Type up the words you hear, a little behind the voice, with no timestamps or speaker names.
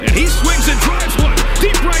swings and drives one.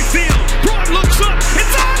 Deep right field. Braun looks up.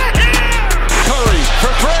 It's out of here! Curry for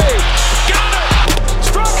three. Got it!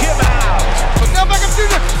 Struck him out! Now Beckham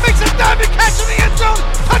Jr. makes a diving catch in the end zone.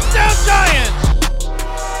 Touchdown Giants!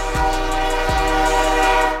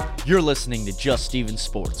 You're listening to Just Steven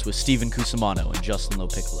Sports with Steven Cusimano and Justin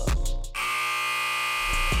Lopiccolo.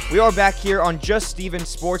 We are back here on Just Steven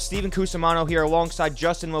Sports. Steven Cusimano here alongside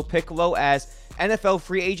Justin Lopiccolo as NFL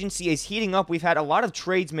free agency is heating up. We've had a lot of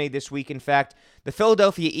trades made this week. In fact, the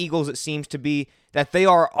Philadelphia Eagles, it seems to be that they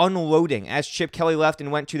are unloading as Chip Kelly left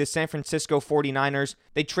and went to the San Francisco 49ers.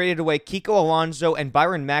 They traded away Kiko Alonso and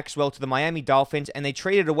Byron Maxwell to the Miami Dolphins, and they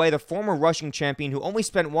traded away the former rushing champion who only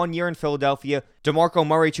spent 1 year in Philadelphia, DeMarco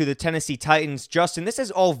Murray, to the Tennessee Titans. Justin, this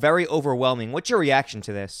is all very overwhelming. What's your reaction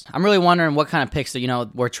to this? I'm really wondering what kind of picks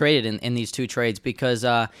that, were traded in these two trades because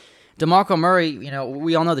DeMarco Murray,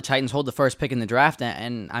 we all know the Titans hold the first pick in the draft,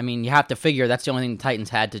 and I mean, you have to figure that's the only thing the Titans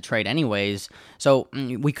had to trade anyways. So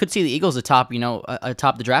we could see the Eagles atop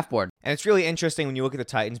the draft board. And it's really interesting when you look at the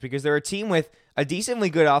Titans because they're a team with a decently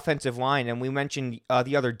good offensive line, and we mentioned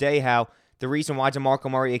the other day how the reason why DeMarco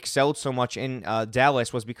Murray excelled so much in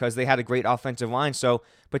Dallas was because they had a great offensive line. So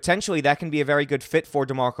potentially that can be a very good fit for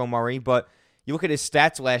DeMarco Murray, but you look at his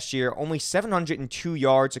stats last year, only 702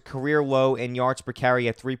 yards, a career low in yards per carry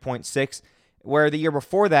at 3.6, where the year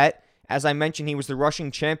before that, as I mentioned, he was the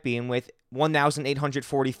rushing champion with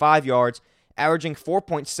 1,845 yards, averaging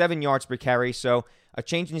 4.7 yards per carry, so a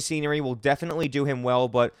change in scenery will definitely do him well,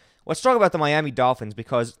 but let's talk about the Miami Dolphins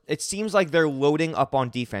because it seems like they're loading up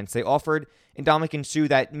on defense. They offered Ndamukong Suh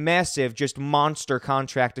that massive, just monster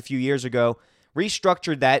contract a few years ago,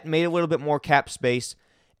 restructured that, made a little bit more cap space,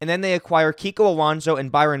 and then they acquire Kiko Alonso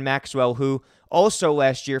and Byron Maxwell, who also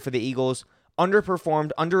last year for the Eagles underperformed,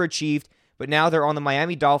 underachieved, but now they're on the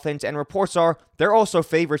Miami Dolphins, and reports are they're also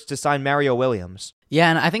favorites to sign Mario Williams. Yeah,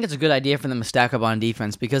 and I think it's a good idea for them to stack up on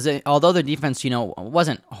defense because although their defense,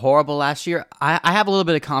 wasn't horrible last year, I have a little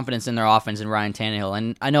bit of confidence in their offense in Ryan Tannehill,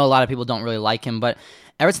 and I know a lot of people don't really like him, but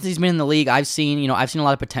ever since he's been in the league, I've seen a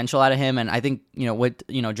lot of potential out of him, and I think, with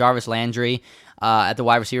Jarvis Landry at the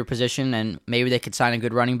wide receiver position, and maybe they could sign a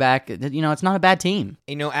good running back. It's not a bad team.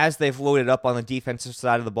 As they've loaded up on the defensive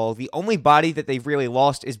side of the ball, the only body that they've really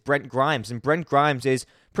lost is Brent Grimes, and Brent Grimes is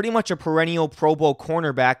pretty much a perennial Pro Bowl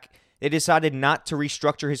cornerback. They decided not to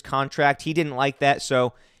restructure his contract. He didn't like that,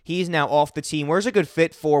 so he's now off the team. Where's a good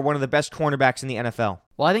fit for one of the best cornerbacks in the NFL?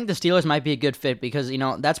 Well, I think the Steelers might be a good fit because,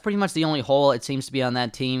 that's pretty much the only hole it seems to be on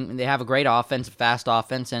that team. They have a great offense, fast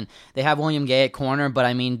offense, and they have William Gay at corner, but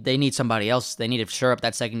I mean, they need somebody else. They need to shore up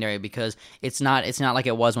that secondary because it's not like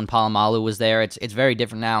it was when Palomalu was there. It's very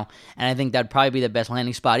different now, and I think that'd probably be the best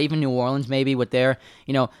landing spot. Even New Orleans maybe with their,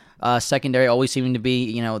 secondary always seeming to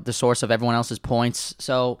be, the source of everyone else's points.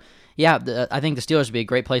 So, yeah, I think the Steelers would be a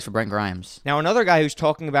great place for Brent Grimes. Now, another guy who's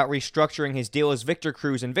talking about restructuring his deal is Victor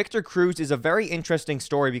Cruz, and Victor Cruz is a very interesting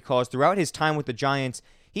story because throughout his time with the Giants,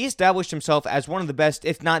 he established himself as one of the best,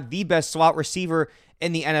 if not the best, slot receiver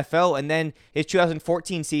in the NFL, and then his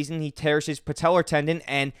 2014 season, he tears his patellar tendon,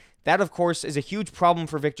 and that, of course, is a huge problem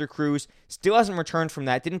for Victor Cruz. Still hasn't returned from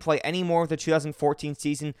that, didn't play any more of the 2014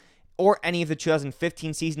 season, or any of the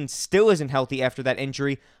 2015 season, still isn't healthy after that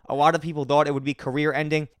injury. A lot of people thought it would be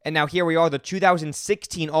career-ending, and now here we are, the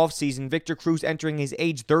 2016 offseason, Victor Cruz entering his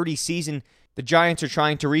age 30 season. The Giants are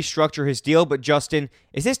trying to restructure his deal, but Justin,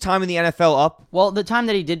 is his time in the NFL up? Well, the time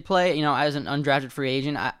that he did play, as an undrafted free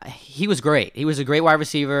agent, he was great. He was a great wide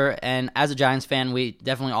receiver, and as a Giants fan, we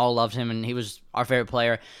definitely all loved him, and he was our favorite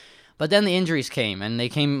player. But then the injuries came, and they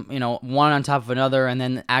came, one on top of another, and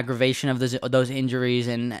then aggravation of those injuries,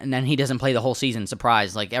 and then he doesn't play the whole season.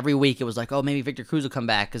 Surprise. Like, every week it was like, oh, maybe Victor Cruz will come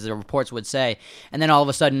back, because the reports would say. And then all of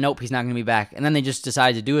a sudden, nope, he's not going to be back. And then they just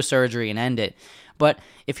decided to do a surgery and end it. But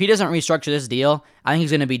if he doesn't restructure this deal, I think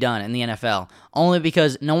he's going to be done in the NFL. Only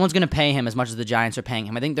because no one's going to pay him as much as the Giants are paying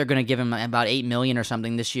him. I think they're going to give him about $8 million or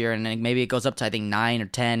something this year, and then maybe it goes up to, I think, 9 or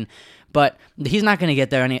 10. But he's not going to get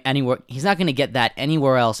there anywhere. He's not going to get that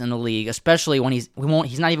anywhere else in the league, especially when he's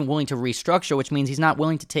not even willing to restructure, which means he's not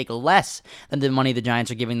willing to take less than the money the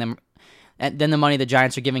Giants are giving them, than the money the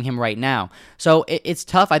Giants are giving him right now. So it's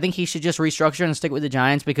tough. I think he should just restructure and stick with the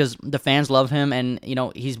Giants because the fans love him, and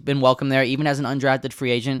he's been welcome there even as an undrafted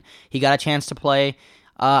free agent. He got a chance to play.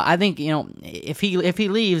 I think if he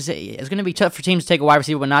leaves, it's going to be tough for teams to take a wide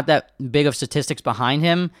receiver, but not that big of statistics behind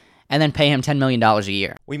him, and then pay him $10 million a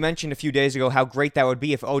year. We mentioned a few days ago how great that would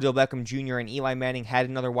be if Odell Beckham Jr. and Eli Manning had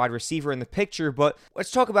another wide receiver in the picture, but let's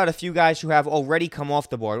talk about a few guys who have already come off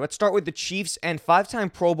the board. Let's start with the Chiefs and 5-time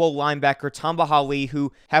Pro Bowl linebacker Tamba Hali,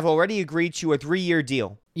 who have already agreed to a 3-year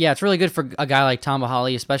deal. Yeah, it's really good for a guy like Tom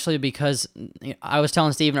Bahali, especially because I was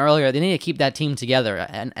telling Steven earlier, they need to keep that team together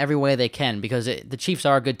in every way they can because the Chiefs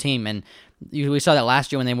are a good team, and we saw that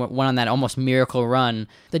last year when they went on that almost miracle run.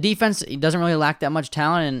 The defense doesn't really lack that much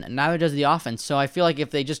talent, and neither does the offense. So I feel like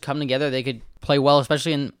if they just come together, they could play well,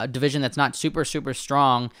 especially in a division that's not super, super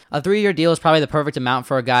strong. A 3-year deal is probably the perfect amount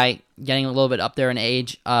for a guy getting a little bit up there in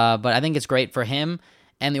age, but I think it's great for him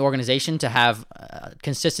and the organization to have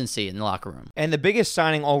consistency in the locker room. And the biggest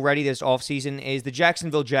signing already this offseason is the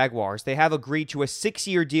Jacksonville Jaguars. They have agreed to a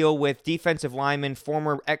 6-year deal with defensive lineman,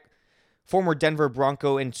 former Denver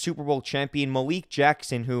Bronco and Super Bowl champion Malik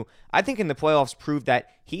Jackson, who I think in the playoffs proved that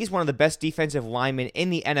he's one of the best defensive linemen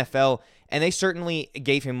in the NFL, and they certainly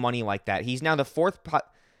gave him money like that. He's now the fourth.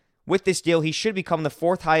 With this deal, he should become the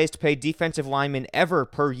fourth highest paid defensive lineman ever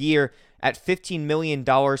per year at $15 million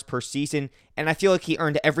per season, and I feel like he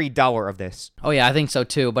earned every dollar of this. Oh yeah, I think so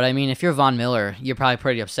too, but I mean, if you're Von Miller, you're probably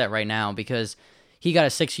pretty upset right now because he got a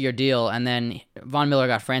 6-year deal, and then Von Miller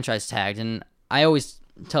got franchise tagged, and I always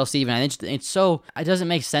tell Steven, it doesn't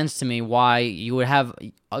make sense to me why you would have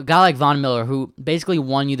a guy like Von Miller who basically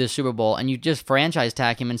won you the Super Bowl and you just franchise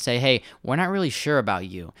tag him and say, hey, we're not really sure about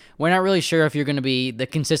you. We're not really sure if you're going to be the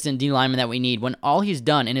consistent D lineman that we need, when all he's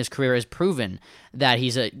done in his career is proven that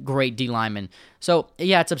he's a great D lineman. So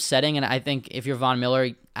yeah, it's upsetting, and I think if you're Von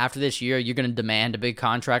Miller, after this year, you're going to demand a big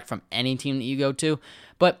contract from any team that you go to.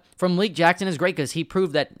 But from Malik Jackson is great because he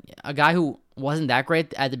proved that a guy who wasn't that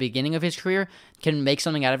great at the beginning of his career can make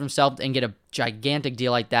something out of himself and get a gigantic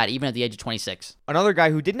deal like that, even at the age of 26. Another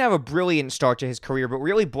guy who didn't have a brilliant start to his career, but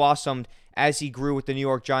really blossomed as he grew with the New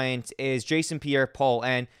York Giants, is Jason Pierre-Paul.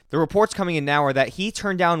 And the reports coming in now are that he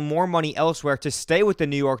turned down more money elsewhere to stay with the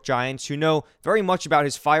New York Giants, who know very much about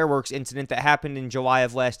his fireworks incident that happened in July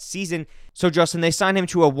of last season. So, Justin, they signed him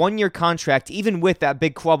to a 1-year contract, even with that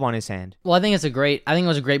big club on his hand. Well, I think it was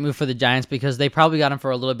a great move for the Giants because they probably got him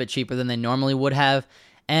for a little bit cheaper than they normally would have.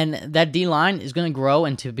 And that D-line is going to grow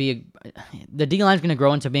into being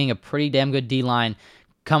a pretty damn good D-line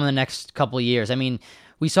come in the next couple of years. I mean,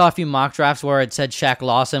 we saw a few mock drafts where it said Shaq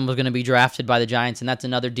Lawson was going to be drafted by the Giants, and that's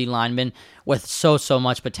another D lineman with so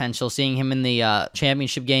much potential. Seeing him in the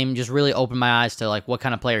championship game just really opened my eyes to like what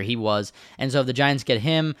kind of player he was. And so if the Giants get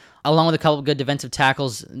him, along with a couple of good defensive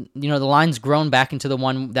tackles, the line's grown back into the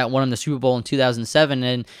one that won him the Super Bowl in 2007.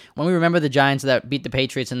 And when we remember the Giants that beat the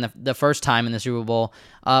Patriots in the first time in the Super Bowl,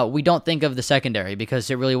 we don't think of the secondary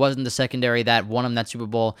because it really wasn't the secondary that won him that Super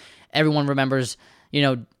Bowl. Everyone remembers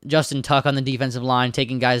Justin Tuck on the defensive line,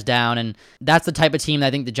 taking guys down, and that's the type of team that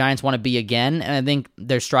I think the Giants want to be again, and I think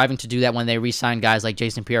they're striving to do that when they re-sign guys like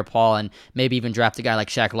Jason Pierre-Paul and maybe even draft a guy like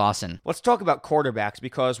Shaq Lawson. Let's talk about quarterbacks,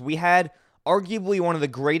 because we had arguably one of the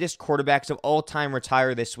greatest quarterbacks of all time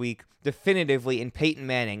retire this week, definitively, in Peyton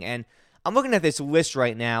Manning, and I'm looking at this list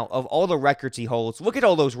right now of all the records he holds. Look at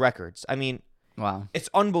all those records. I mean, wow, it's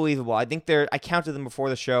unbelievable. I counted them before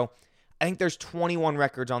the show. I think there's 21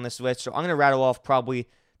 records on this list, so I'm going to rattle off probably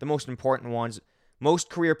the most important ones.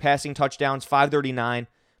 Most career passing touchdowns, 539.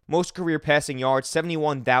 Most career passing yards,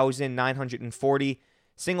 71,940.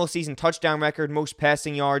 Single season touchdown record, most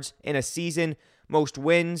passing yards in a season. Most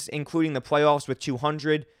wins, including the playoffs with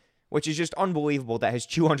 200, which is just unbelievable that his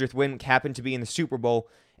 200th win happened to be in the Super Bowl.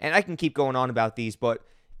 And I can keep going on about these, but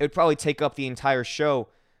it would probably take up the entire show.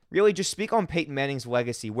 Really, just speak on Peyton Manning's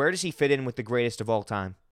legacy. Where does he fit in with the greatest of all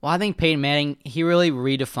time? Well, I think Peyton Manning, he really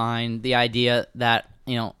redefined the idea that,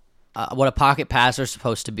 what a pocket passer is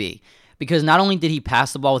supposed to be. Because not only did he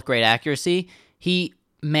pass the ball with great accuracy, he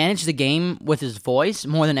managed the game with his voice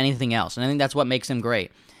more than anything else. And I think that's what makes him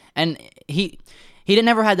great. And he didn't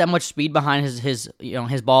ever had that much speed behind his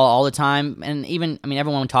ball all the time. And even,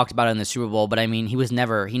 everyone talked about it in the Super Bowl, but he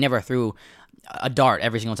never threw a dart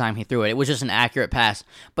every single time he threw it. It was just an accurate pass.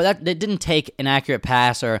 But that didn't take an accurate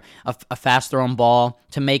pass or a fast-thrown ball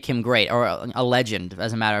to make him great, or a legend,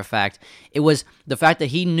 as a matter of fact. It was the fact that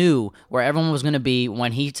he knew where everyone was going to be.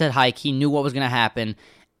 When he said hike, he knew what was going to happen,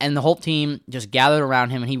 and the whole team just gathered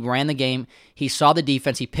around him, and he ran the game. He saw the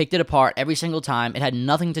defense. He picked it apart every single time. It had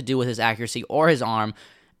nothing to do with his accuracy or his arm.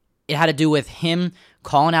 It had to do with him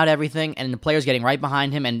calling out everything and the players getting right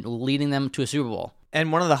behind him and leading them to a Super Bowl.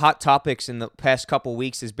 And one of the hot topics in the past couple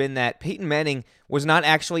weeks has been that Peyton Manning was not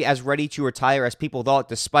actually as ready to retire as people thought,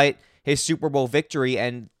 despite his Super Bowl victory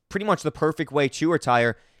and pretty much the perfect way to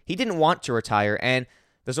retire. He didn't want to retire, and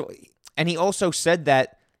he also said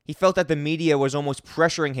that he felt that the media was almost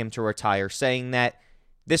pressuring him to retire, saying that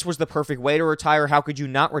this was the perfect way to retire. How could you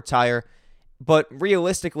not retire? But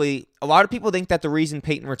realistically, a lot of people think that the reason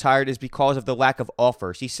Peyton retired is because of the lack of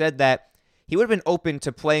offers. He said that he would have been open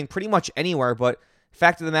to playing pretty much anywhere, but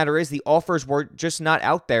fact of the matter is the offers were just not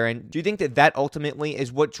out there. And do you think that that ultimately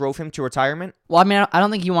is what drove him to retirement? Well, I mean, I don't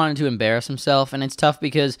think he wanted to embarrass himself, and it's tough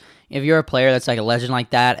because if you're a player that's like a legend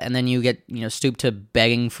like that, and then you get stooped to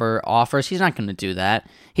begging for offers, he's not going to do that.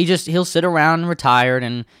 He'll sit around retired,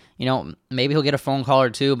 and maybe he'll get a phone call or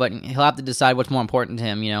two, but he'll have to decide what's more important to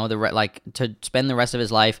him. To spend the rest of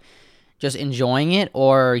his life just enjoying it,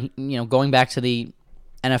 or going back to the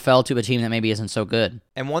NFL to a team that maybe isn't so good.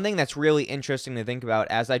 And one thing that's really interesting to think about,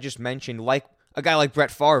 as I just mentioned, like a guy like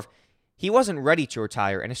Brett Favre, he wasn't ready to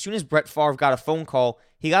retire. And as soon as Brett Favre got a phone call,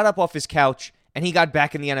 he got up off his couch and he got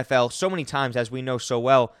back in the NFL so many times, as we know so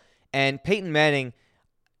well. And Peyton Manning,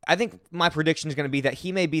 I think my prediction is going to be that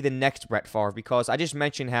he may be the next Brett Favre, because I just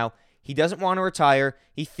mentioned how he doesn't want to retire.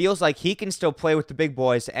 He feels like he can still play with the big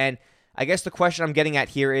boys. And I guess the question I'm getting at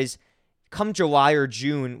here is, come July or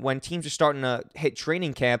June, when teams are starting to hit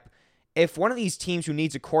training camp, if one of these teams who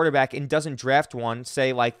needs a quarterback and doesn't draft one,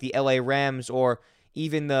 say like the LA Rams or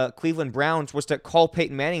even the Cleveland Browns, was to call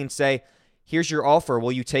Peyton Manning and say, here's your offer,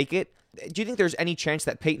 will you take it? Do you think there's any chance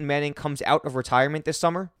that Peyton Manning comes out of retirement this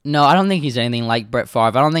summer? No, I don't think he's anything like Brett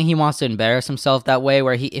Favre. I don't think he wants to embarrass himself that way,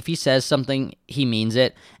 where if he says something, he means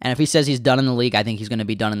it. And if he says he's done in the league, I think he's going to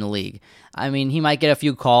be done in the league. I mean, he might get a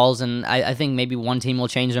few calls, and I think maybe one team will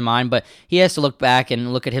change their mind, but he has to look back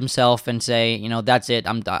and look at himself and say, that's it.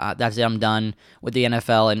 I'm done with the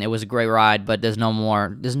NFL, and it was a great ride, but there's no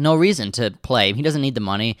more. There's no reason to play. He doesn't need the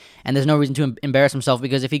money, and there's no reason to embarrass himself,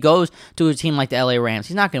 because if he goes to a team like the LA Rams,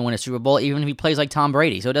 he's not going to win a Super Bowl, even if he plays like Tom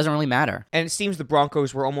Brady, so it doesn't really matter. And it seems the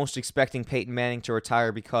Broncos were almost expecting Peyton Manning to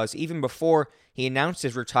retire, because even before he announced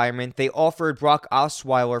his retirement, they offered Brock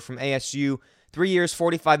Osweiler from ASU 3 years,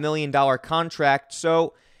 $45 million contract.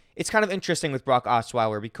 So it's kind of interesting with Brock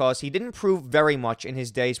Osweiler, because he didn't prove very much in his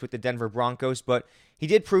days with the Denver Broncos, but he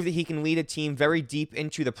did prove that he can lead a team very deep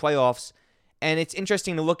into the playoffs. And it's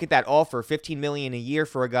interesting to look at that offer, $15 million a year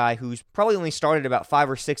for a guy who's probably only started about 5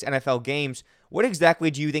 or 6 NFL games. What exactly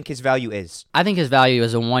do you think his value is? I think his value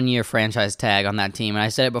is a 1-year franchise tag on that team, and I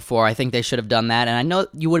said it before, I think they should have done that, and I know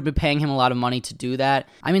you would have been paying him a lot of money to do that.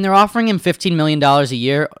 I mean, they're offering him $15 million a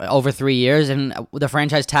year over 3 years, and the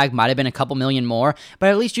franchise tag might have been a couple million more, but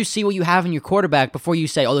at least you see what you have in your quarterback before you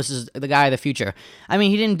say, oh, this is the guy of the future. I mean,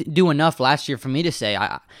 he didn't do enough last year for me to say.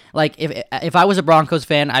 If I was a Broncos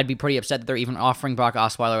fan, I'd be pretty upset that they're even offering Brock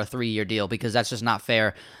Osweiler a 3-year deal, because that's just not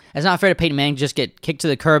fair. It's not fair to Peyton Manning to just get kicked to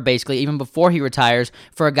the curb, basically, even before he retires,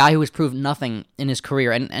 for a guy who has proved nothing in his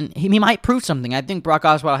career. And he might prove something. I think Brock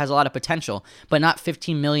Osweiler has a lot of potential, but not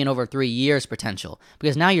 $15 million over 3 years potential,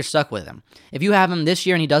 because now you're stuck with him. If you have him this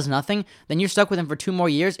year and he does nothing, then you're stuck with him for 2 more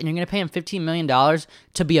years, and you're going to pay him $15 million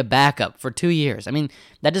to be a backup for 2 years. I mean,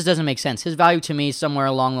 that just doesn't make sense. His value to me is somewhere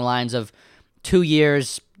along the lines of 2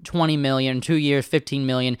 years, $20 million, 2 years, $15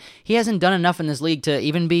 million. He hasn't done enough in this league to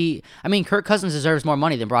even be... I mean, Kirk Cousins deserves more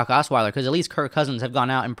money than Brock Osweiler, because at least Kirk Cousins have gone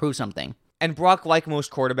out and proved something. And Brock, like most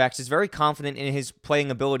quarterbacks, is very confident in his playing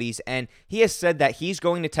abilities, and he has said that he's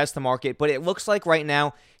going to test the market, but it looks like right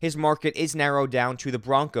now his market is narrowed down to the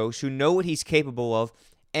Broncos, who know what he's capable of,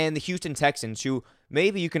 and the Houston Texans, who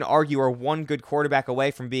maybe you can argue are one good quarterback away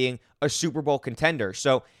from being a Super Bowl contender.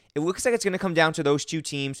 So it looks like it's going to come down to those two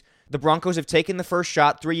teams. The Broncos have taken the first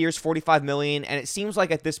shot, 3 years, $45 million, and it seems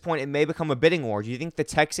like at this point it may become a bidding war. Do you think the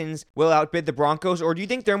Texans will outbid the Broncos, or do you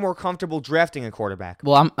think they're more comfortable drafting a quarterback?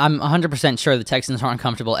 Well, I'm 100% sure the Texans aren't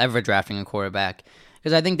comfortable ever drafting a quarterback,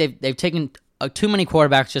 because I think they've taken too many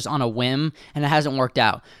quarterbacks just on a whim, and it hasn't worked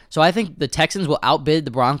out. So I think the Texans will outbid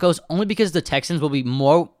the Broncos, only because the Texans will be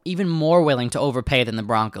even more willing to overpay than the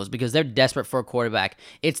Broncos, because they're desperate for a quarterback.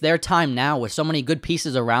 It's their time now with so many good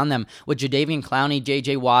pieces around them, with Jadeveon Clowney,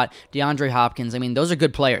 J.J. Watt, DeAndre Hopkins. I mean, those are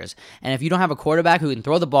good players. And if you don't have a quarterback who can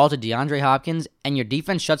throw the ball to DeAndre Hopkins and your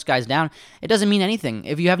defense shuts guys down, it doesn't mean anything.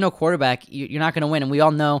 If you have no quarterback, you're not going to win. And we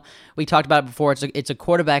all know, we talked about it before, it's a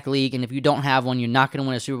quarterback league, and if you don't have one, you're not going to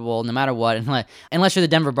win a Super Bowl no matter what, unless you're the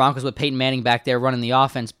Denver Broncos with Peyton Manning back there running the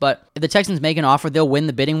offense. But if the Texans make an offer, they'll win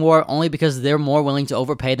the bidding war, only because they're more willing to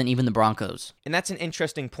overpay than even the Broncos. And that's an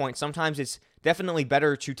interesting point. Sometimes it's definitely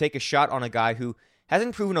better to take a shot on a guy who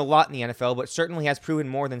hasn't proven a lot in the NFL, but certainly has proven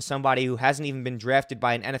more than somebody who hasn't even been drafted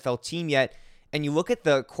by an NFL team yet. And you look at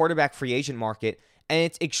the quarterback free agent market, and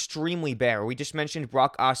it's extremely bare. We just mentioned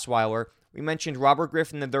Brock Osweiler. We mentioned Robert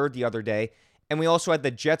Griffin III the other day. And we also had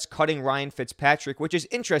the Jets cutting Ryan Fitzpatrick, which is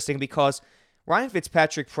interesting because Ryan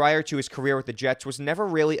Fitzpatrick, prior to his career with the Jets, was never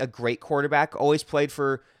really a great quarterback, always played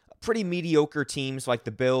for pretty mediocre teams like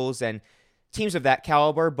the Bills and teams of that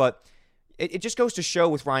caliber, but it just goes to show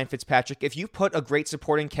with Ryan Fitzpatrick, if you put a great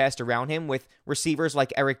supporting cast around him with receivers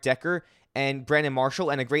like Eric Decker and Brandon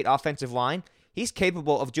Marshall and a great offensive line, he's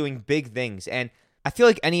capable of doing big things. And I feel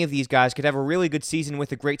like any of these guys could have a really good season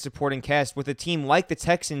with a great supporting cast with a team like the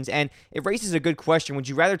Texans, and it raises a good question. Would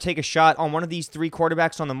you rather take a shot on one of these 3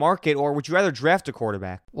 quarterbacks on the market, or would you rather draft a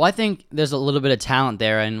quarterback? Well, I think there's a little bit of talent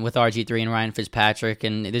there, and with RG3 and Ryan Fitzpatrick,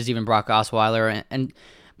 and there's even Brock Osweiler,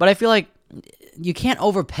 but I feel like you can't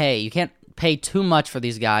overpay. You can't pay too much for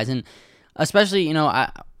these guys, and especially,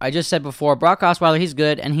 I just said before, Brock Osweiler, he's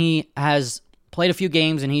good, and he has played a few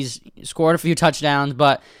games, and he's scored a few touchdowns,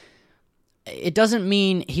 but it doesn't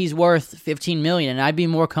mean he's worth $15 million, and I'd be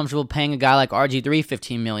more comfortable paying a guy like RG3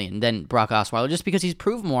 $15 million than Brock Osweiler, just because he's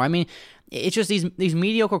proved more. I mean, it's just these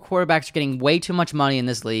mediocre quarterbacks are getting way too much money in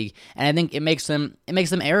this league, and I think it makes them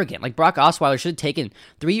arrogant. Like Brock Osweiler should have taken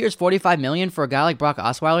 3 years, $45 million for a guy like Brock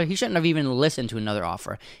Osweiler. He shouldn't have even listened to another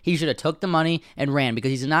offer. He should have took the money and ran, because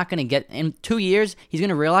he's not going to get, in 2 years, he's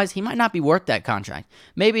going to realize he might not be worth that contract.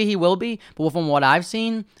 Maybe he will be, but from what I've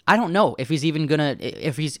seen, I don't know if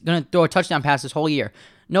he's gonna throw a touchdown pass this whole year.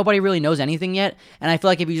 Nobody really knows anything yet, and I feel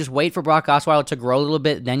like if you just wait for Brock Osweiler to grow a little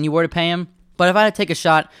bit, then you were to pay him. But if I had to take a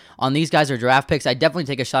shot on these guys or draft picks, I'd definitely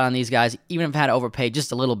take a shot on these guys, even if I had to overpay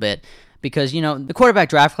just a little bit. Because, the quarterback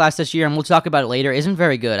draft class this year, and we'll talk about it later, isn't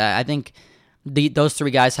very good. I think those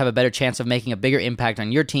 3 guys have a better chance of making a bigger impact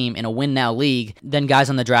on your team in a win-now league than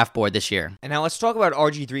guys on the draft board this year. And now let's talk about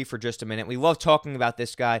RG3 for just a minute. We love talking about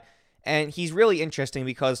this guy, and he's really interesting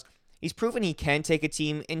because he's proven he can take a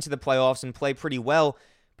team into the playoffs and play pretty well,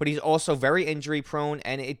 but he's also very injury-prone,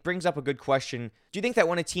 and it brings up a good question. Do you think that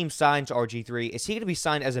when a team signs RG3, is he going to be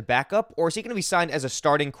signed as a backup, or is he going to be signed as a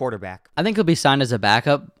starting quarterback? I think he'll be signed as a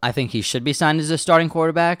backup. I think he should be signed as a starting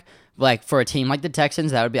quarterback. Like, for a team like the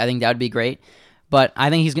Texans, I think that would be great. But I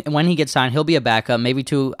think when he gets signed, he'll be a backup. Maybe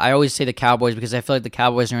I always say the Cowboys, because I feel like the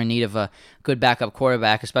Cowboys are in need of a good backup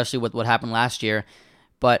quarterback, especially with what happened last year.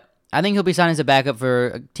 But I think he'll be signed as a backup for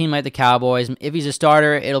a team like the Cowboys. If he's a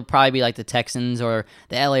starter, it'll probably be like the Texans or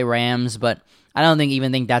the LA Rams, but I don't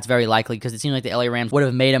even think that's very likely, because it seems like the LA Rams would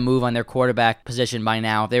have made a move on their quarterback position by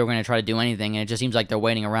now if they were going to try to do anything, and it just seems like they're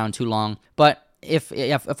waiting around too long. But if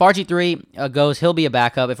RG3 goes, he'll be a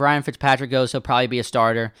backup. If Ryan Fitzpatrick goes, he'll probably be a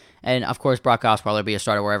starter. And, of course, Brock Osweiler will be a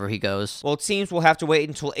starter wherever he goes. Well, it seems we'll have to wait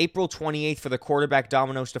until April 28th for the quarterback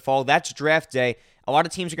dominoes to fall. That's draft day. A lot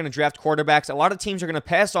of teams are going to draft quarterbacks. A lot of teams are going to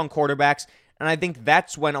pass on quarterbacks. And I think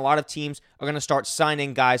that's when a lot of teams are going to start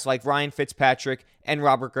signing guys like Ryan Fitzpatrick and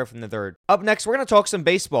Robert Griffin III. Up next, we're going to talk some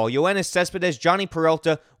baseball. Yoenis Cespedes, Johnny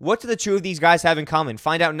Peralta. What do the 2 of these guys have in common?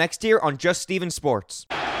 Find out next year on Just Steven Sports.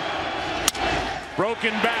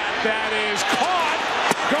 Broken bat, that is caught.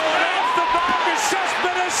 Going off the back is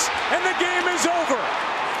Cespedes, and the game is over.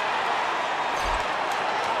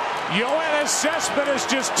 Yoenis Cespedes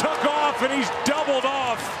just took off, and he's doubled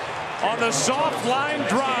off on the soft line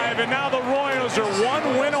drive, and now the Royals are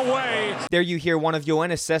 1 win away. There you hear one of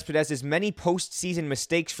Yoenis Cespedes' many postseason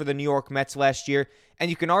mistakes for the New York Mets last year, and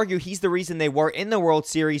you can argue he's the reason they were in the World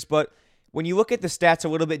Series, but when you look at the stats a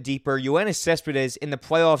little bit deeper, Yoenis Cespedes in the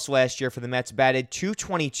playoffs last year for the Mets batted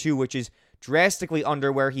 .222, which is drastically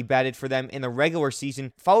under where he batted for them in the regular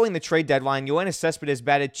season. Following the trade deadline, Yoenis Cespedes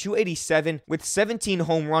batted .287 with 17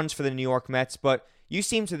 home runs for the New York Mets, but you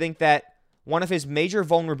seem to think that one of his major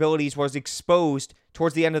vulnerabilities was exposed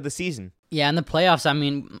towards the end of the season. Yeah, in the playoffs, I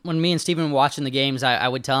mean, when me and Steven were watching the games, I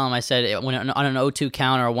would tell him, I said, when on an 0-2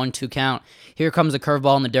 count or a 1-2 count, here comes the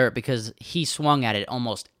curveball in the dirt, because he swung at it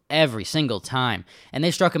almost every single time. And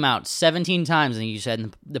they struck him out 17 times, and you said,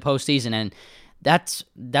 in the postseason, and that's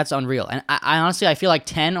unreal. And I honestly, I feel like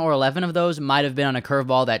 10 or 11 of those might have been on a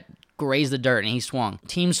curveball that grazed the dirt and he swung.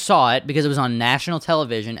 Teams saw it because it was on national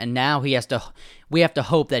television, and now we have to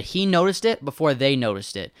hope that he noticed it before they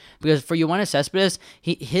noticed it. Because for Yoenis Cespedes,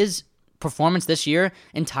 his performance this year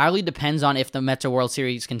entirely depends on if the Mets are World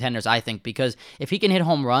Series contenders, I think, because if he can hit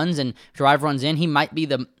home runs and drive runs in, he might be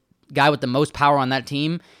the guy with the most power on that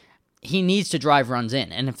team. He needs to drive runs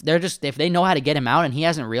in, and if they know how to get him out and he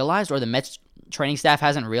hasn't realized, or the Mets training staff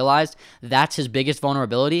hasn't realized that's his biggest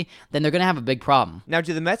vulnerability, then they're going to have a big problem. Now,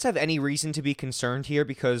 do the Mets have any reason to be concerned here?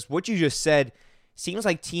 Because what you just said seems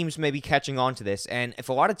like teams may be catching on to this, and if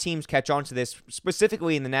a lot of teams catch on to this,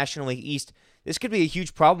 specifically in the National League East, this could be a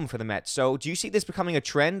huge problem for the Mets. So do you see this becoming a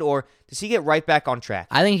trend, or does he get right back on track?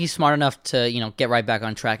 I think he's smart enough to, get right back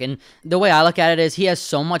on track. And the way I look at it is he has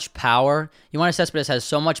so much power. Yoenis Cespedes has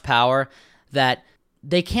so much power that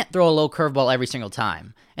they can't throw a low curveball every single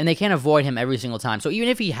time, and they can't avoid him every single time. So even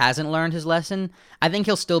if he hasn't learned his lesson, I think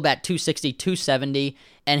he'll still bat 260, 270,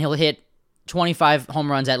 and he'll hit 25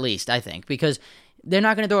 home runs at least, I think, because they're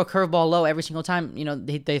not going to throw a curveball low every single time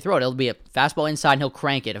they throw it. It'll be a fastball inside, and he'll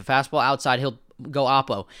crank it. A fastball outside, he'll go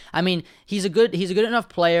oppo. I mean, he's a good enough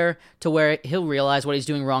player to where he'll realize what he's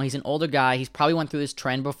doing wrong. He's an older guy. He's probably went through this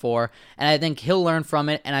trend before, and I think he'll learn from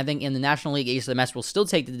it. And I think in the National League East, the Mets will still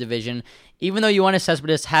take the division. Even though Yoenis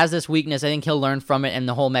Cespedes has this weakness, I think he'll learn from it, and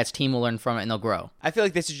the whole Mets team will learn from it, and they'll grow. I feel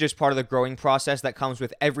like this is just part of the growing process that comes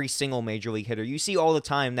with every single major league hitter. You see all the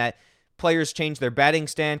time that players change their batting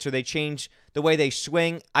stance or they change the way they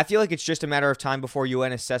swing. I feel like it's just a matter of time before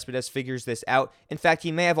Yoenis Cespedes figures this out. In fact,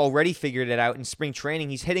 he may have already figured it out in spring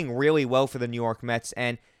training. He's hitting really well for the New York Mets.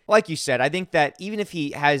 And like you said, I think that even if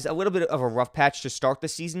he has a little bit of a rough patch to start the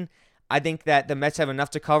season, I think that the Mets have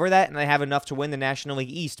enough to cover that and they have enough to win the National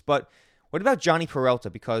League East. But what about Jhonny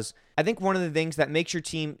Peralta? Because I think one of the things that makes your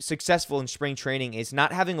team successful in spring training is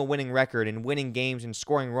not having a winning record and winning games and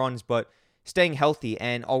scoring runs, but staying healthy.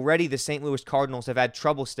 And already the St. Louis Cardinals have had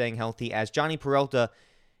trouble staying healthy as Jhonny Peralta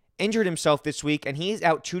injured himself this week, and he's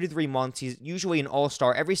out 2 to 3 months. He's usually an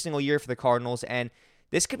all-star every single year for the Cardinals, and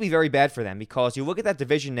this could be very bad for them because you look at that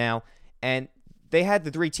division now, and they had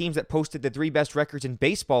the 3 teams that posted the 3 best records in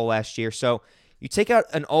baseball last year. So you take out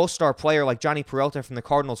an all-star player like Jhonny Peralta from the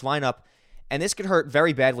Cardinals lineup, and this could hurt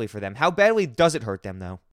very badly for them. How badly does it hurt them,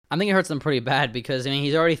 though? I think it hurts them pretty bad because, I mean,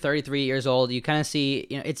 he's already 33 years old. You kind of see,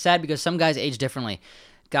 it's sad because some guys age differently.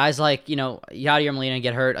 Guys like, Yadier Molina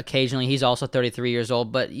get hurt occasionally. He's also 33 years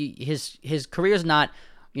old, but his career's not,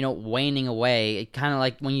 waning away. It kind of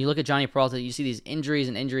like when you look at Jhonny Peralta, you see these injuries,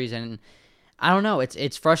 and I don't know.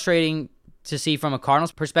 It's frustrating to see from a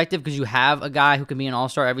Cardinals perspective because you have a guy who can be an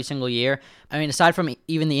all-star every single year. I mean, aside from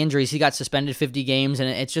even the injuries, he got suspended 50 games, and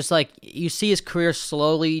it's just like you see his career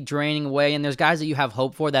slowly draining away, and there's guys that you have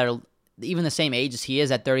hope for that are even the same age as he is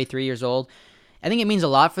at 33 years old. I think it means a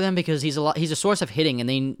lot for them because he's a source of hitting, and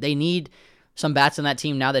they need some bats on that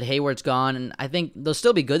team now that Hayward's gone, and I think they'll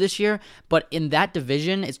still be good this year, but in that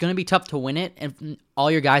division, it's going to be tough to win it if all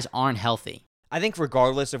your guys aren't healthy. I think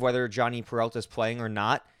regardless of whether Jhonny Peralta is playing or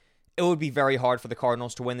not, it would be very hard for the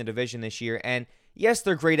Cardinals to win the division this year. And yes,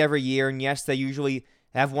 they're great every year, and yes, they usually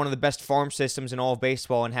have one of the best farm systems in all of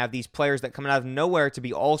baseball and have these players that come out of nowhere to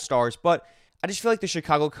be all-stars, but I just feel like the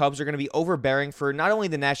Chicago Cubs are going to be overbearing for not only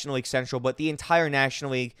the National League Central, but the entire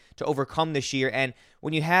National League to overcome this year. And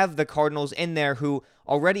when you have the Cardinals in there who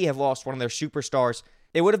already have lost one of their superstars,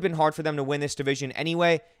 it would have been hard for them to win this division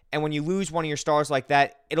anyway. And when you lose one of your stars like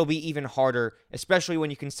that, it'll be even harder, especially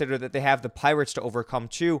when you consider that they have the Pirates to overcome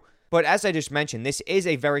too. But as I just mentioned, this is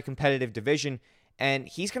a very competitive division, and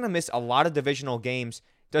he's going to miss a lot of divisional games.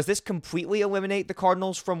 Does this completely eliminate the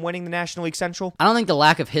Cardinals from winning the National League Central? I don't think the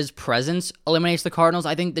lack of his presence eliminates the Cardinals.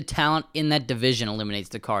 I think the talent in that division eliminates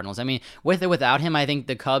the Cardinals. I mean, with or without him, I think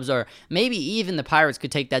the Cubs or maybe even the Pirates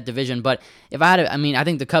could take that division. But if I had to, I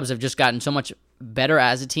think the Cubs have just gotten so much better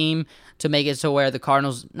as a team to make it so where the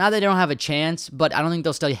Cardinals, not that they don't have a chance, but I don't think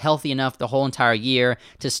they'll stay healthy enough the whole entire year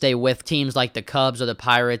to stay with teams like the Cubs or the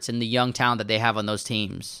Pirates and the young talent that they have on those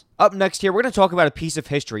teams. Up next here, we're going to talk about a piece of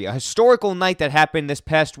history, a historical night that happened this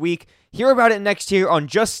past week. Hear about it next here on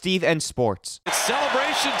Just Steve and Sports. It's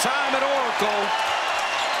celebration time at Oracle.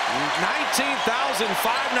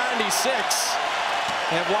 19,596.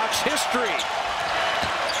 And watch history.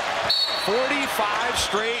 45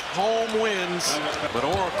 straight home wins. But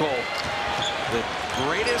Oracle, the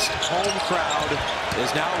greatest home crowd,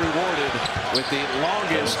 is now rewarded with the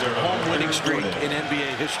longest home winning streak in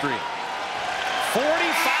NBA history. 45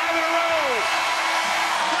 in a row.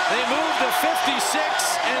 They moved to 56-6.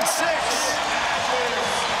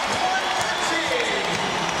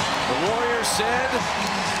 The Warriors said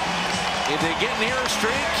if they get near a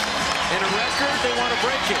streak and a record, they want to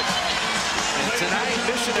break it. And tonight,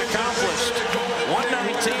 mission accomplished.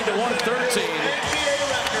 119 to 113.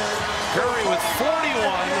 Curry with 41,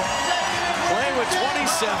 playing with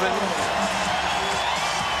 27.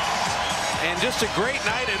 And just a great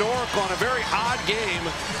night at Oracle on a very odd game,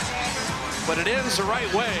 but it ends the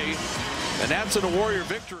right way, and that's a Warrior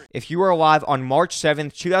victory. If you were alive on March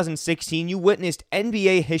 7th, 2016, you witnessed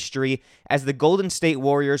NBA history as the Golden State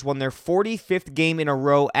Warriors won their 45th game in a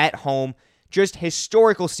row at home. Just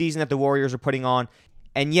historical season that the Warriors are putting on,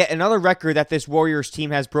 and yet another record that this Warriors team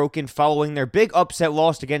has broken following their big upset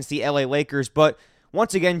loss against the LA Lakers. But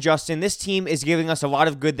once again, Justin, this team is giving us a lot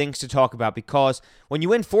of good things to talk about because when you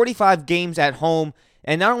win 45 games at home,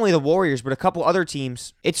 and not only the Warriors, but a couple other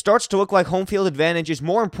teams, it starts to look like home field advantage is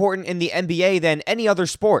more important in the NBA than any other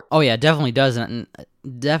sport. Oh yeah, it definitely does, and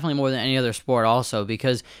definitely more than any other sport also,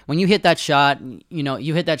 because when you hit that shot,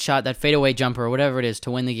 you hit that shot, that fadeaway jumper or whatever it is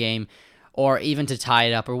to win the game, or even to tie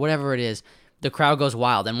it up or whatever it is, the crowd goes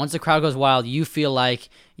wild. And once the crowd goes wild, you feel like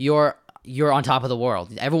you're you're on top of the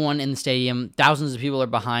world. Everyone in the stadium, thousands of people are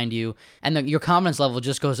behind you, and your confidence level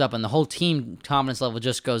just goes up, and the whole team confidence level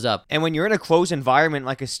just goes up. And when you're in a closed environment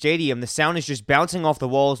like a stadium, the sound is just bouncing off the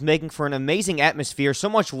walls, making for an amazing atmosphere, so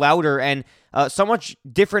much louder and so much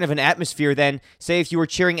different of an atmosphere than, say, if you were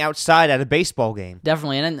cheering outside at a baseball game.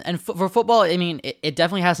 Definitely, and for football, I mean, it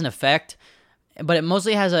definitely has an effect, but it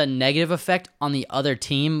mostly has a negative effect on the other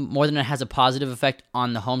team more than it has a positive effect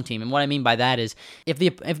on the home team. And what I mean by that is if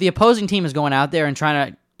the opposing team is going out there and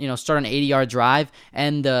trying to start an 80-yard drive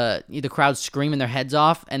and the crowd's screaming their heads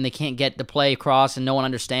off and they can't get the play across and no one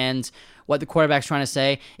understands what the quarterback's trying to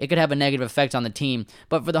say, it could have a negative effect on the team.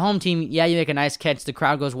 But for the home team, yeah, you make a nice catch, the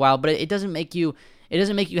crowd goes wild, but it doesn't make you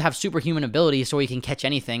have superhuman ability so you can catch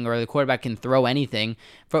anything or the quarterback can throw anything.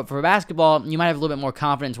 For basketball, you might have a little bit more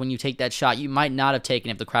confidence when you take that shot you might not have taken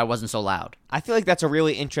if the crowd wasn't so loud. I feel like that's a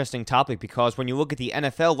really interesting topic because when you look at the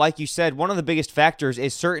NFL, like you said, one of the biggest factors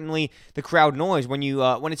is certainly the crowd noise when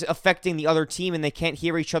it's affecting the other team and they can't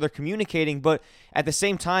hear each other communicating. But at the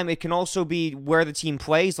same time, it can also be where the team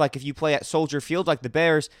plays. Like if you play at Soldier Field like the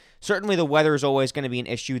Bears, certainly the weather is always going to be an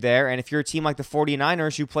issue there. And if you're a team like the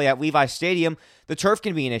 49ers who play at Levi Stadium, the turf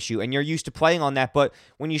can be an issue and you're used to playing on that. But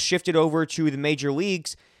when you shift it over to the major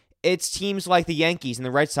leagues, it's teams like the Yankees and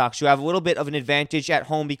the Red Sox who have a little bit of an advantage at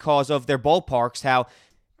home because of their ballparks, how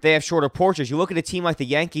they have shorter porches. You look at a team like the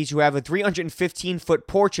Yankees who have a 315-foot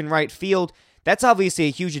porch in right field. That's obviously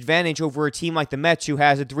a huge advantage over a team like the Mets who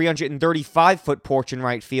has a 335-foot porch in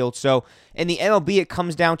right field. So in the MLB, it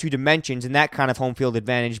comes down to dimensions and that kind of home field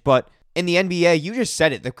advantage. But in the NBA, you just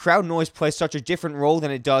said it. The crowd noise plays such a different role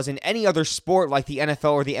than it does in any other sport like the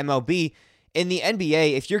NFL or the MLB. In the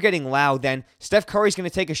NBA, if you're getting loud, then Steph Curry's going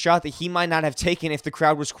to take a shot that he might not have taken if the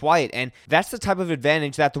crowd was quiet, and that's the type of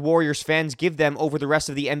advantage that the Warriors fans give them over the rest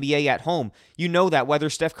of the NBA at home. You know that whether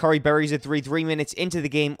Steph Curry buries a 3 minutes into the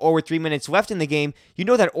game or with 3 minutes left in the game, you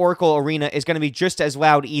know that Oracle Arena is going to be just as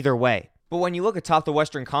loud either way. But when you look atop the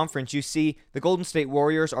Western Conference, you see the Golden State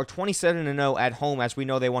Warriors are 27-0 at home, as we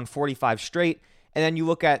know they won 45 straight, and then you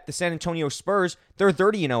look at the San Antonio Spurs, they're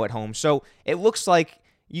 30-0 at home. So it looks like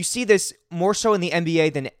you see this more so in the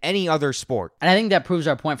NBA than any other sport. And I think that proves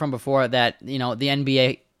our point from before that, the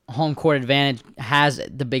NBA home court advantage has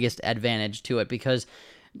the biggest advantage to it because,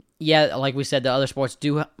 yeah, like we said, the other sports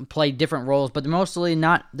do play different roles, but they're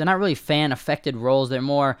not really fan-affected roles. They're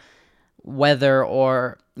more weather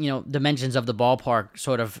or, dimensions of the ballpark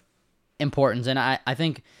sort of importance. And I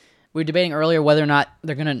think we were debating earlier whether or not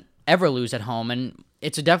they're going to ever lose at home, and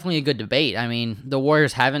it's definitely a good debate. I mean, the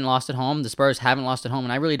Warriors haven't lost at home, the Spurs haven't lost at home,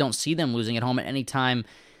 and I really don't see them losing at home at any time,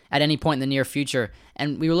 at any point in the near future.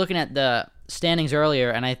 And we were looking at the standings earlier,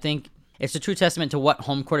 and I think it's a true testament to what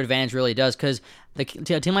home court advantage really does, because a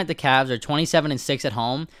team like the Cavs are 27-6 at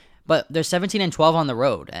home, but they're 17-12 on the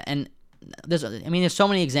road. And there's so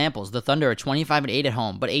many examples. The Thunder are 25-8 at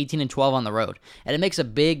home, but 18-12 on the road. And it makes a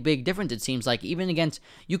big, big difference, it seems like. Even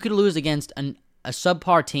you could lose against a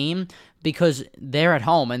subpar team because they're at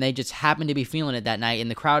home and they just happen to be feeling it that night and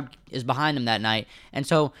the crowd is behind them that night. And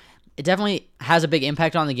so it definitely has a big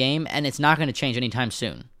impact on the game, and it's not going to change anytime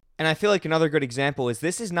soon. And I feel like another good example is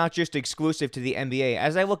this is not just exclusive to the NBA.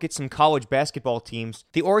 As I look at some college basketball teams,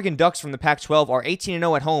 the Oregon Ducks from the Pac-12 are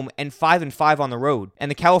 18-0 at home and 5-5 on the road.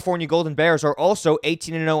 And the California Golden Bears are also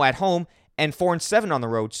 18-0 at home and 4-7 on the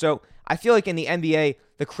road. So I feel like in the NBA,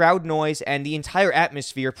 the crowd noise and the entire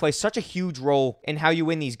atmosphere plays such a huge role in how you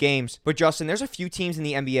win these games. But Justin, there's a few teams in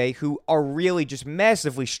the NBA who are really just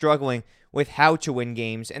massively struggling with how to win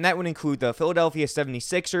games, and that would include the Philadelphia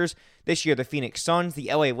 76ers, this year the Phoenix Suns, the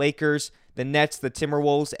LA Lakers, the Nets, the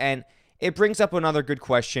Timberwolves, and it brings up another good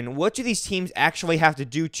question. What do these teams actually have to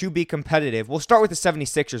do to be competitive? We'll start with the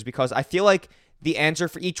 76ers because I feel like the answer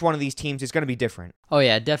for each one of these teams is going to be different. Oh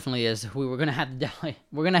yeah, it definitely is. We're gonna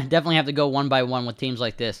definitely have to go one by one with teams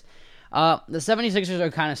like this. The 76ers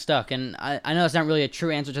are kind of stuck, and I know it's not really a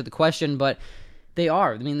true answer to the question, but they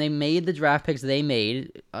are. I mean, they made the draft picks they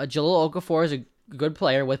made. Jahlil Okafor is a good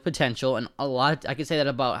player with potential, and I could say that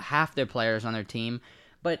about half their players on their team.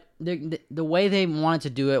 But the way they wanted to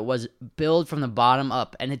do it was build from the bottom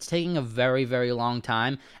up, and it's taking a very, very long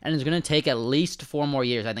time, and it's going to take at least 4 more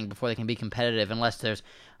years, I think, before they can be competitive, unless there's,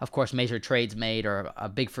 of course, major trades made or a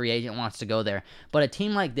big free agent wants to go there. But a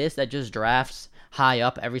team like this that just drafts high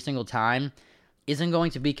up every single time isn't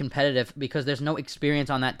going to be competitive because there's no experience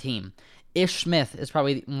on that team. Ish Smith is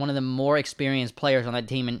probably one of the more experienced players on that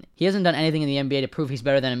team, and he hasn't done anything in the NBA to prove he's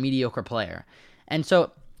better than a mediocre player. And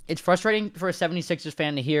so it's frustrating for a 76ers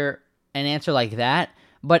fan to hear an answer like that,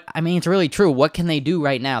 But I mean, it's really true. What can they do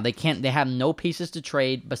right now? They have no pieces to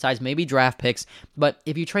trade besides maybe draft picks. But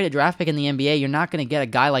if you trade a draft pick in the NBA, you're not going to get a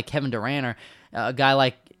guy like Kevin Durant or a guy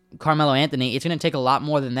like Carmelo Anthony. It's going to take a lot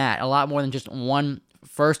more than that, a lot more than just one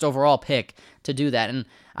first overall pick to do that. And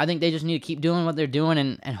I think they just need to keep doing what they're doing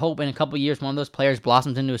and hope in a couple of years one of those players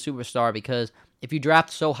blossoms into a superstar, because if you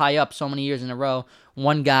draft so high up so many years in a row,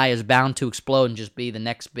 one guy is bound to explode and just be the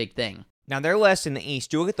next big thing. Now, they're last in the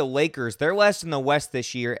East. You look at the Lakers, they're last in the West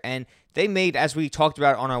this year, and they made, as we talked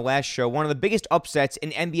about on our last show, one of the biggest upsets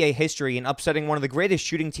in NBA history in upsetting one of the greatest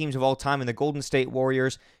shooting teams of all time in the Golden State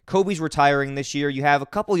Warriors. Kobe's retiring this year. You have a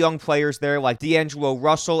couple young players there like D'Angelo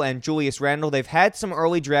Russell and Julius Randle. They've had some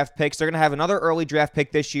early draft picks. They're going to have another early draft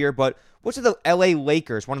pick this year, but what do the LA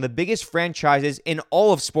Lakers, one of the biggest franchises in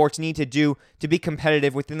all of sports, need to do to be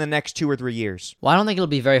competitive within the next 2 or 3 years? Well, I don't think it'll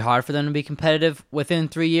be very hard for them to be competitive within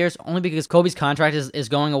 3 years, only because Kobe's contract is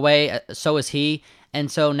going away, so is he. And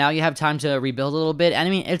so now you have time to rebuild a little bit. And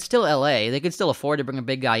I mean, it's still LA. They could still afford to bring a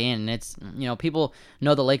big guy in. And it's, people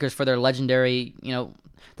know the Lakers for their legendary,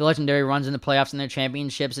 the legendary runs in the playoffs and their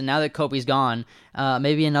championships. And now that Kobe's gone,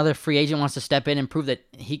 maybe another free agent wants to step in and prove that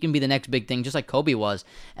he can be the next big thing, just like Kobe was.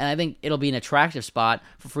 And I think it'll be an attractive spot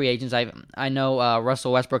for free agents. I know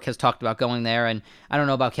Russell Westbrook has talked about going there, and I don't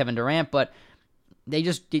know about Kevin Durant, but they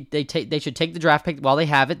should take the draft pick while they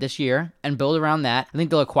have it this year and build around that. I think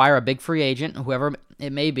they'll acquire a big free agent, whoever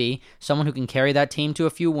it may be, someone who can carry that team to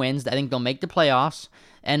a few wins. I think they'll make the playoffs,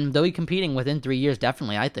 and they'll be competing within 3 years,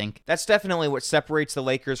 definitely, I think. That's definitely what separates the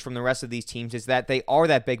Lakers from the rest of these teams, is that they are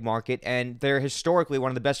that big market, and they're historically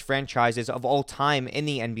one of the best franchises of all time in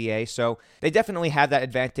the NBA, so they definitely have that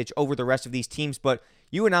advantage over the rest of these teams. But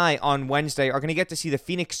you and I, on Wednesday, are going to get to see the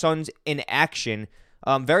Phoenix Suns in action.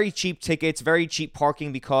 Very cheap tickets, very cheap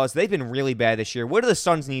parking, because they've been really bad this year. What do the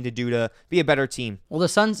Suns need to do to be a better team? Well, the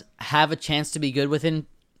Suns have a chance to be good within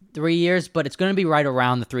 3 years, but it's going to be right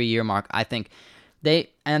around the 3-year mark, I think.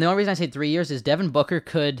 And the only reason I say 3 years is Devin Booker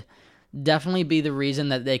could definitely be the reason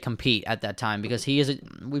that they compete at that time, because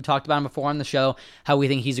we've talked about him before on the show, how we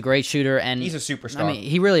think he's a great shooter, and he's a superstar. I mean,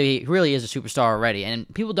 he really is a superstar already,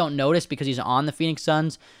 and people don't notice because he's on the Phoenix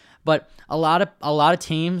Suns. But a lot of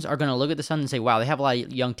teams are going to look at the Suns and say, wow, they have a lot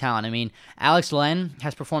of young talent. I mean, Alex Len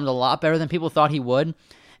has performed a lot better than people thought he would.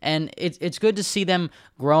 And it's good to see them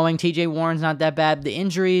growing. TJ Warren's not that bad. The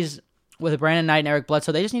injuries with Brandon Knight and Eric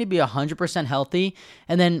Bledsoe, they just need to be 100% healthy,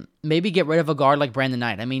 and then maybe get rid of a guard like Brandon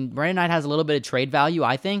Knight. I mean, Brandon Knight has a little bit of trade value,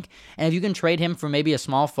 I think. And if you can trade him for maybe a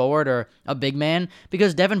small forward or a big man,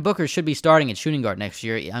 because Devin Booker should be starting at shooting guard next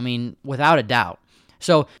year, I mean, without a doubt.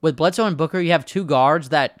 So with Bledsoe and Booker, you have two guards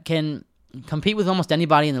that can compete with almost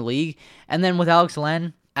anybody in the league. And then with Alex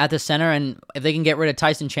Len at the center, and if they can get rid of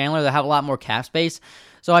Tyson Chandler, they'll have a lot more cap space.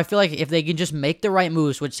 So I feel like if they can just make the right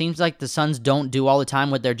moves, which seems like the Suns don't do all the time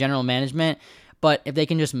with their general management, but if they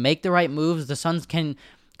can just make the right moves, the Suns can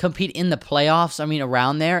compete in the playoffs,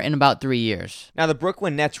 around there in about 3 years. Now, the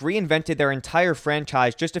Brooklyn Nets reinvented their entire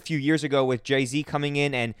franchise just a few years ago with Jay-Z coming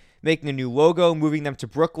in and making a new logo, moving them to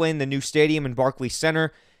Brooklyn, the new stadium in Barclays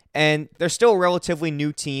Center, and they're still a relatively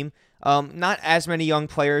new team. Not as many young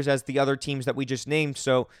players as the other teams that we just named,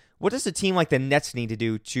 so what does a team like the Nets need to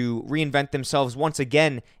do to reinvent themselves once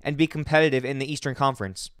again and be competitive in the Eastern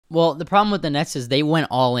Conference? Well, the problem with the Nets is they went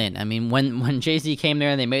all in. I mean, when Jay-Z came there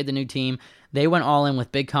and they made the new team, they went all in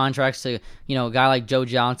with big contracts to, a guy like Joe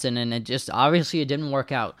Johnson, and it didn't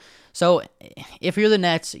work out. So if you're the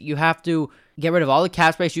Nets, you have to get rid of all the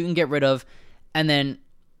cap space you can get rid of, and then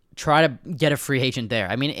try to get a free agent there.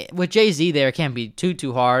 I mean, with Jay-Z there, it can't be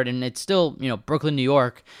too hard, and it's still, Brooklyn, New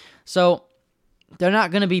York. So they're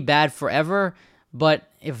not going to be bad forever, but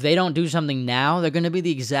if they don't do something now, they're going to be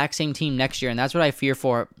the exact same team next year, and that's what I fear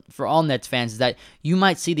for all Nets fans, is that you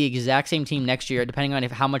might see the exact same team next year, depending on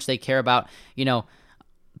how much they care about,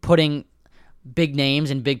 putting big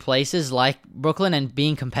names in big places like Brooklyn and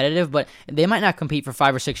being competitive, but they might not compete for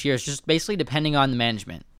 5 or 6 years, just basically depending on the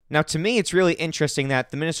management. Now, to me, it's really interesting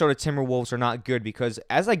that the Minnesota Timberwolves are not good, because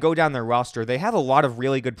as I go down their roster, they have a lot of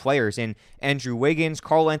really good players in Andrew Wiggins,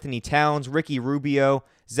 Karl Anthony Towns, Ricky Rubio,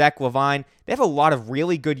 Zach LaVine. They have a lot of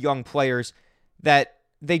really good young players that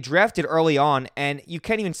they drafted early on, and you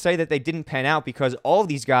can't even say that they didn't pan out, because all of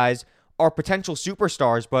these guys are potential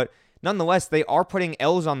superstars, but nonetheless, they are putting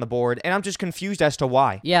L's on the board, and I'm just confused as to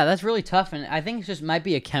why. Yeah, that's really tough, and I think it just might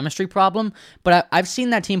be a chemistry problem, but I've seen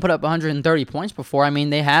that team put up 130 points before. I mean,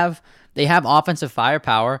 they have offensive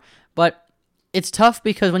firepower, but it's tough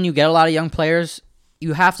because when you get a lot of young players,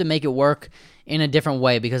 you have to make it work in a different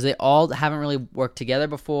way, because they all haven't really worked together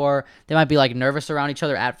before. They might be nervous around each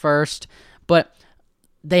other at first, but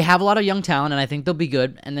they have a lot of young talent, and I think they'll be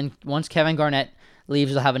good. And then once Kevin Garnett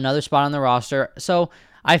leaves, they'll have another spot on the roster. So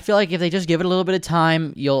I feel like if they just give it a little bit of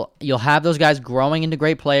time, you'll have those guys growing into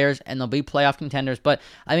great players, and they'll be playoff contenders. But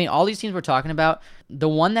I mean, all these teams we're talking about, the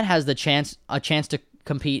one that has a chance to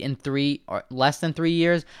compete in 3 or less than 3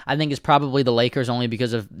 years, I think is probably the Lakers, only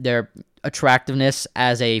because of their attractiveness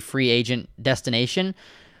as a free agent destination.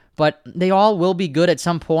 But they all will be good at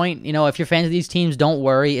some point. You know, if you're fans of these teams, don't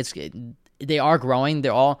worry. They are growing.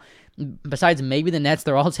 They're all, besides maybe the Nets,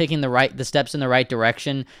 they're all taking the steps in the right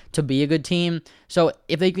direction to be a good team. So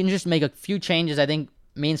if they can just make a few changes, I think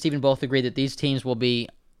me and Steven both agree that these teams will be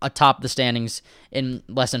atop the standings in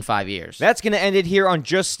less than 5 years. That's going to end it here on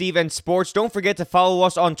Just Steve and Sports. Don't forget to follow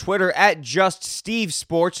us on Twitter at Just Steve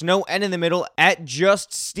Sports, no N in the middle, at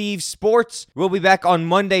Just Steve Sports. We'll be back on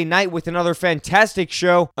Monday night with another fantastic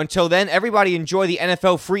show. Until then, everybody enjoy the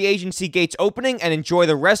NFL free agency gates opening and enjoy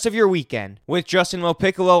the rest of your weekend. With Justin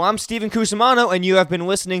Lopiccolo, I'm Steven Cusimano, and you have been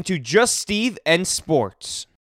listening to Just Steve and Sports.